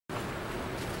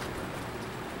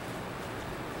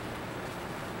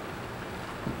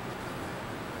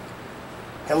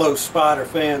Hello, Spider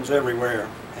fans everywhere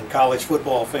and college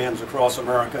football fans across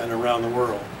America and around the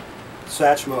world.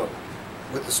 Satchmo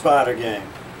with the Spider Game.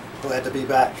 Glad to be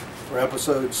back for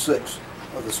episode 6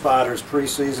 of the Spiders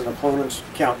preseason opponents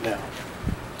countdown.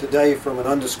 Today, from an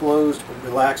undisclosed but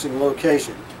relaxing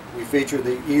location, we feature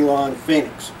the Elon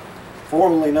Phoenix,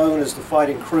 formerly known as the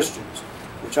Fighting Christians,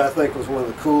 which I think was one of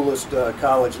the coolest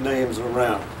college names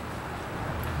around.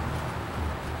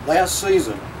 Last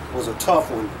season was a tough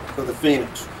one for the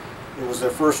Phoenix. It was their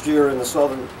first year in the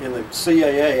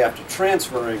CAA after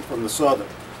transferring from the Southern.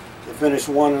 They finished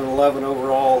 1-11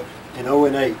 overall and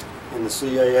 0-8 in the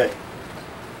CAA.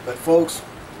 But folks,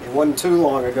 it wasn't too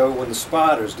long ago when the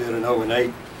Spiders did an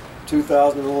 0-8,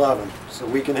 2011, so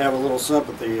we can have a little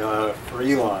sympathy for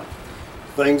Elon.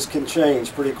 Things can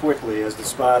change pretty quickly, as the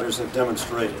Spiders have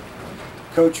demonstrated.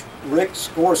 Coach Rick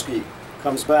Skorsky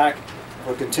comes back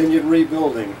for continued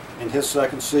rebuilding in his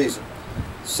second season.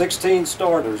 16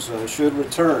 starters should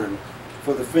return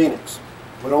for the Phoenix,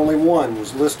 but only one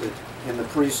was listed in the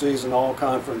preseason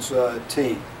all-conference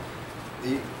team.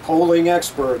 The polling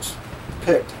experts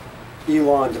picked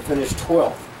Elon to finish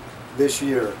 12th this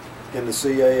year in the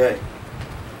CAA.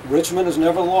 Richmond has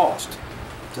never lost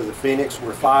to the Phoenix.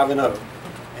 We're 5-0,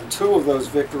 and 2 of those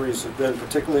victories have been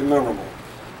particularly memorable.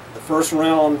 The first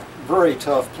round, very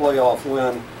tough playoff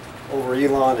win over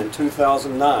Elon in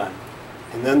 2009.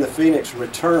 And then the Phoenix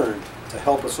returned to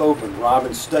help us open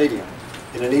Robins Stadium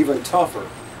in an even tougher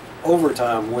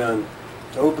overtime win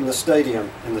to open the stadium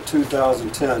in the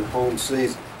 2010 home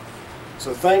season.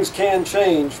 So things can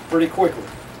change pretty quickly.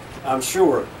 I'm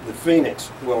sure the Phoenix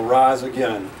will rise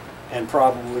again, and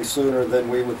probably sooner than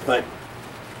we would think.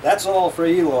 That's all for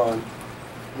Elon.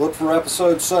 Look for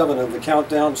episode 7 of the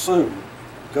countdown soon.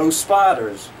 Go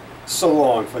Spiders. So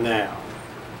long for now.